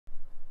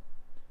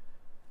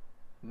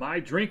My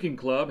drinking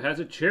club has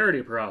a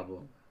charity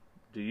problem.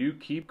 Do you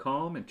keep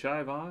calm and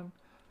chive on?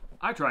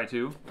 I try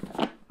to.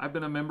 I've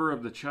been a member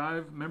of the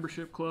Chive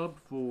membership club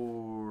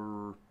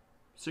for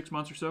 6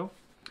 months or so.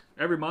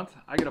 Every month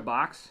I get a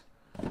box.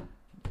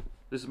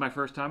 This is my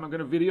first time. I'm going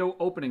to video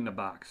opening the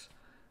box.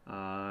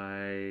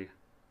 I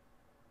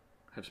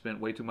have spent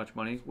way too much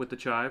money with the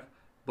Chive,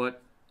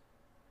 but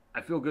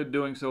I feel good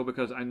doing so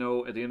because I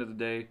know at the end of the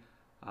day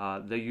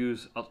they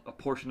use a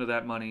portion of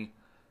that money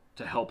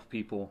to help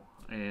people,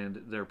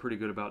 and they're pretty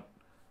good about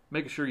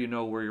making sure you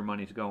know where your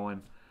money's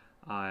going.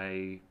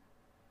 I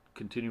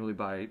continually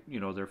buy,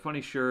 their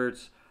funny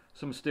shirts,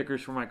 some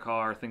stickers for my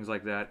car, things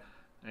like that.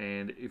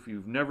 And if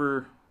you've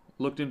never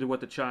looked into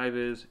what the Chive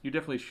is, you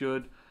definitely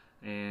should.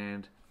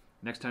 And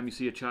next time you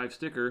see a Chive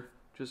sticker,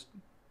 just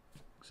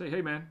say,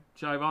 "Hey man,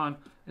 Chive on,"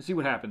 and see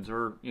what happens.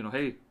 Or,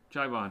 "Hey,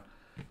 Chive on."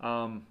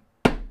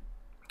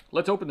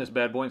 Let's open this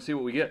bad boy and see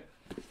what we get.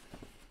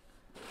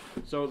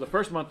 So the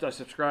first month I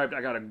subscribed,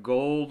 I got a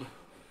gold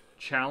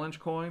challenge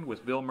coin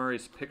with Bill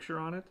Murray's picture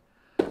on it,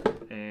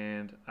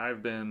 and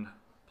I've been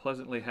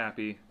pleasantly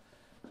happy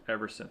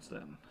ever since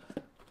then.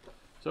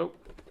 So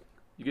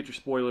you get your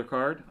spoiler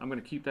card. I'm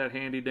going to keep that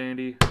handy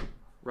dandy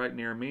right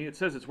near me. It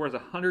says it's worth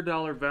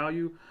 $100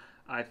 value.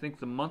 I think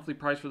the monthly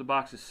price for the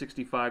box is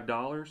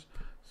 $65.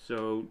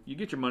 So you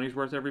get your money's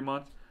worth every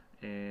month,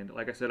 and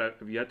like I said,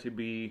 I've yet to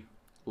be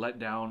let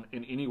down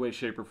in any way,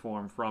 shape, or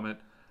form from it.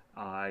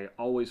 I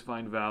always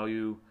find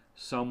value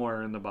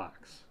somewhere in the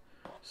box.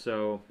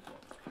 So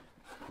I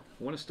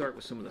want to start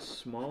with some of the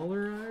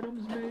smaller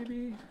items,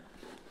 maybe.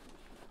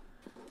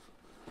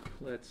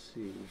 Let's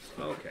see.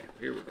 Okay,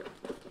 here we go.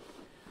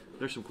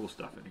 There's some cool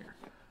stuff in here.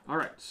 All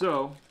right,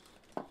 so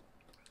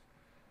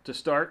to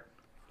start,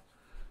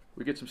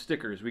 we get some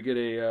stickers. We get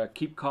a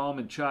Keep Calm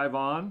and Chive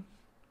On.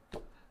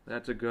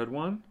 That's a good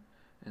one.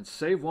 And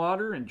Save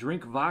Water and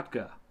Drink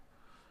Vodka.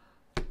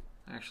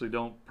 I actually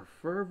don't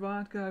prefer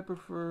vodka. I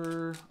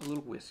prefer a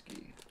little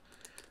whiskey.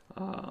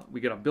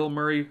 We get a Bill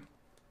Murray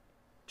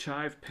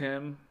Chive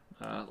pen,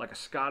 like a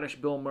Scottish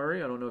Bill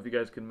Murray. I don't know if you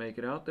guys can make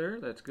it out there.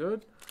 That's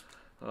good.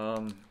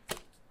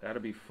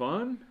 That'll be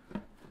fun.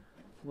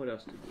 What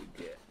else did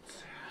we get?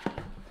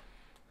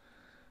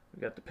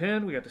 We got the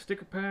pen. We got the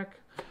sticker pack.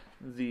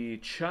 The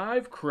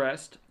Chive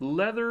Crest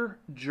leather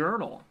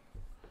journal.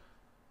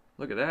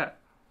 Look at that.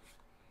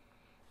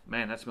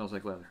 Man, that smells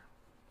like leather.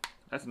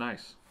 That's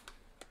nice.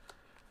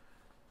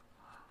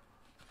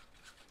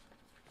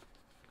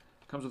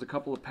 Comes with a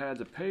couple of pads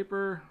of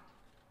paper.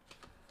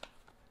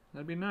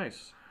 That'd be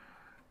nice.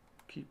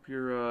 Keep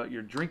your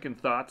drinking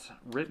thoughts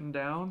written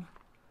down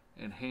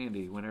and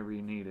handy whenever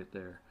you need it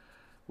there.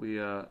 When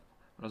I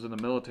was in the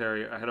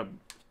military, I had a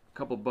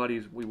couple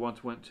buddies. We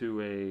once went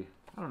to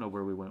I don't know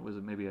where we went. Was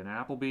it maybe an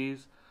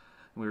Applebee's?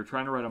 And we were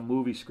trying to write a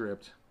movie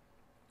script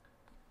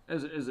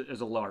as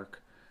a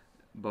lark.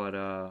 But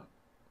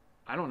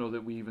I don't know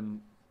that we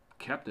even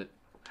kept it.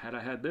 Had I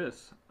had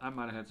this, I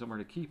might have had somewhere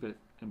to keep it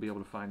and be able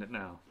to find it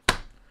now.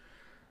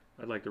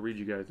 I'd like to read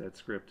you guys that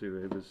script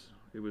too.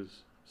 It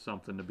was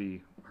something to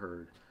be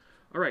heard.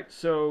 All right,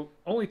 so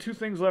only two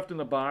things left in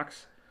the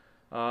box.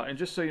 And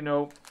just so you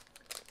know,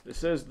 it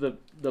says the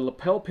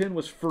lapel pin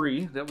was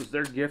free. That was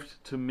their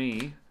gift to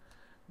me.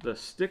 The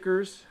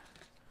stickers,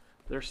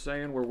 they're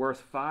saying were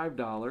worth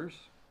 $5.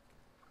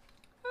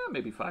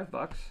 Maybe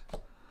 $5.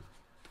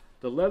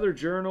 The leather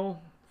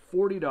journal,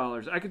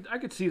 $40. I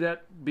could see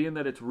that, being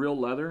that it's real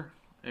leather,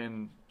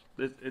 and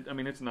I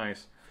mean, it's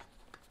nice.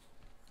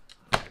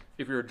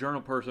 If you're a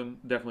journal person,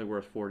 definitely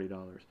worth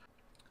 $40.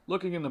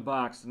 Looking in the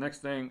box, the next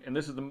thing, and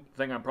this is the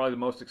thing I'm probably the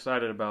most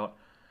excited about,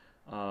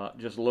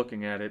 just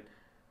looking at it,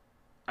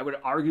 I would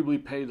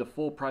arguably pay the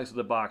full price of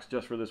the box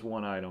just for this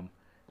one item.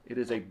 It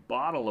is a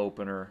bottle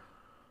opener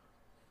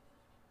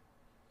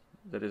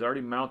that is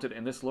already mounted,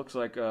 and this looks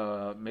like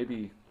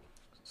maybe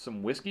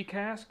some whiskey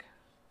cask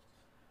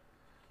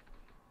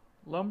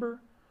lumber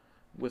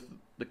with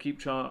the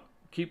Keep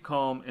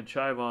Calm and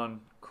Chive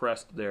On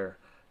crest there.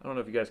 I don't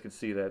know if you guys can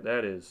see that.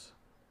 That is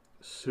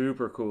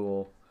super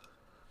cool.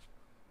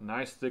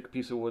 Nice thick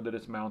piece of wood that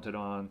it's mounted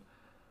on.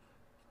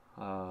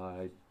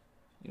 I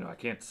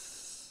can't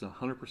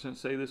 100%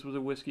 say this was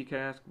a whiskey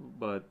cask,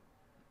 but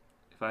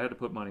if I had to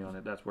put money on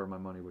it, that's where my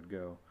money would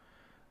go.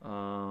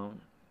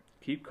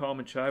 Keep Calm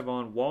and Chive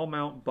On wall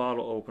mount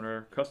bottle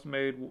opener, custom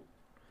made.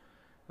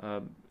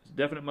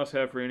 Definite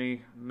must-have for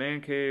any man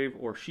cave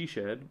or she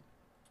shed.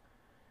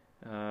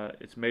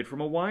 It's made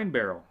from a wine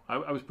barrel.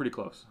 I was pretty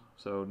close.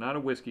 So not a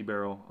whiskey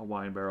barrel, a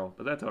wine barrel,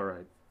 but that's all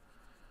right.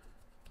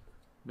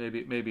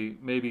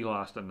 Maybe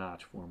lost a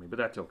notch for me, but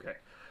that's okay.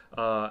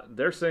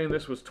 They're saying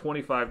this was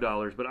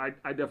 $25, but I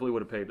definitely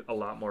would have paid a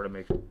lot more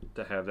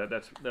to have that.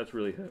 That's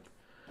really hip.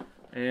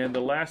 And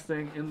the last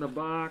thing in the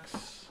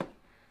box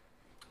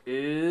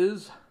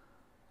is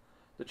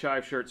the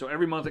Chive shirt. So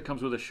every month it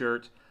comes with a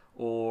shirt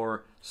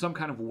or some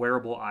kind of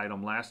wearable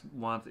item. Last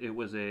month it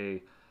was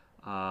a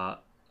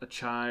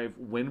Chive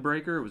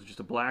windbreaker. It was just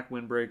a black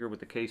windbreaker with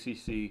the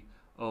KCCO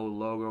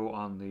logo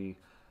on the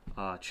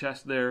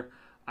chest there.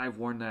 I've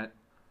worn that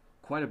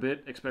quite a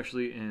bit,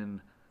 especially in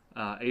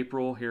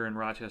April here in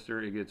Rochester.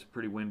 It gets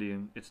pretty windy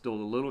and it's still a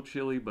little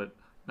chilly, but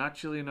not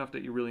chilly enough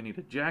that you really need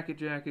a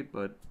jacket,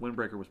 but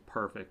windbreaker was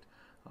perfect.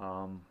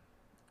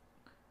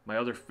 My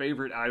other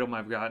favorite item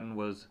I've gotten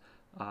was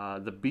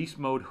the Beast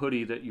Mode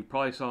hoodie that you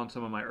probably saw in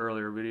some of my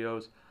earlier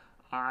videos.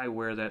 I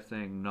wear that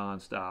thing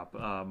nonstop.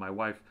 My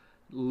wife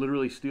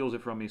literally steals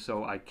it from me,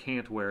 so I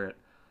can't wear it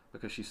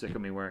because she's sick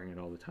of me wearing it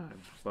all the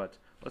time. But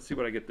let's see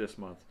what I get this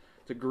month.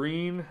 It's a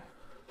green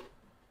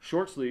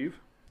short sleeve.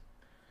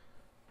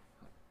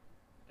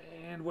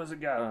 And what's it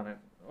got on it?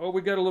 Oh,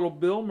 we got a little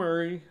Bill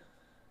Murray.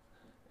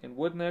 And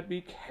wouldn't that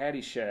be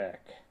Caddyshack?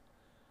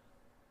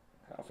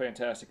 How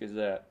fantastic is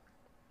that?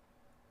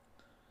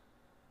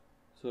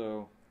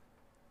 So,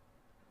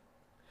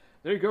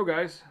 there you go,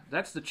 guys.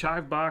 That's the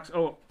Chive box.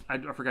 Oh, I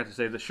forgot to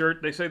say the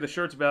shirt. They say the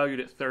shirt's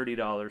valued at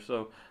 $30,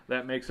 so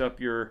that makes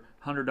up your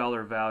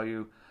 $100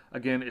 value.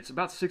 Again, it's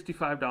about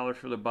 $65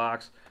 for the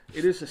box.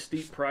 It is a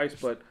steep price,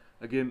 but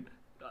again,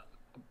 a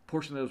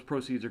portion of those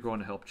proceeds are going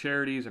to help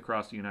charities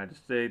across the United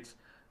States,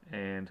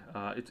 and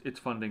it's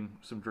funding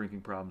some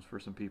drinking problems for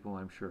some people,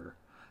 I'm sure,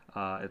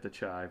 at the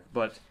Chive.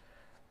 But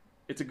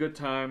it's a good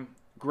time,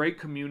 great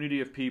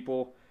community of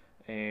people.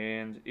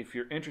 And if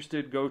you're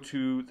interested, go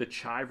to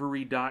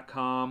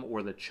thechivery.com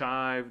or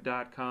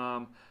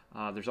thechive.com.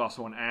 There's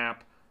also an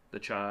app, the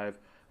Chive,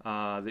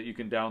 that you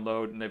can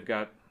download, and they've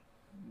got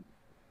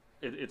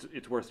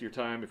it's worth your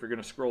time. If you're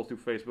going to scroll through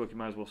Facebook, you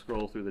might as well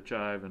scroll through the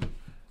Chive and at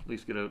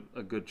least get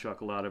a good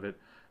chuckle out of it.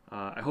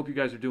 I hope you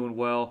guys are doing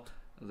well.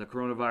 The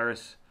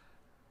coronavirus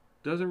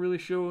doesn't really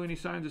show any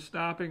signs of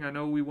stopping. I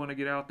know we want to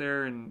get out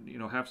there and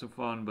have some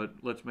fun, but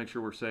let's make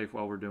sure we're safe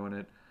while we're doing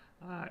it.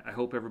 I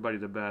hope everybody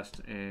the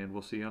best, and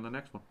we'll see you on the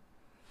next one.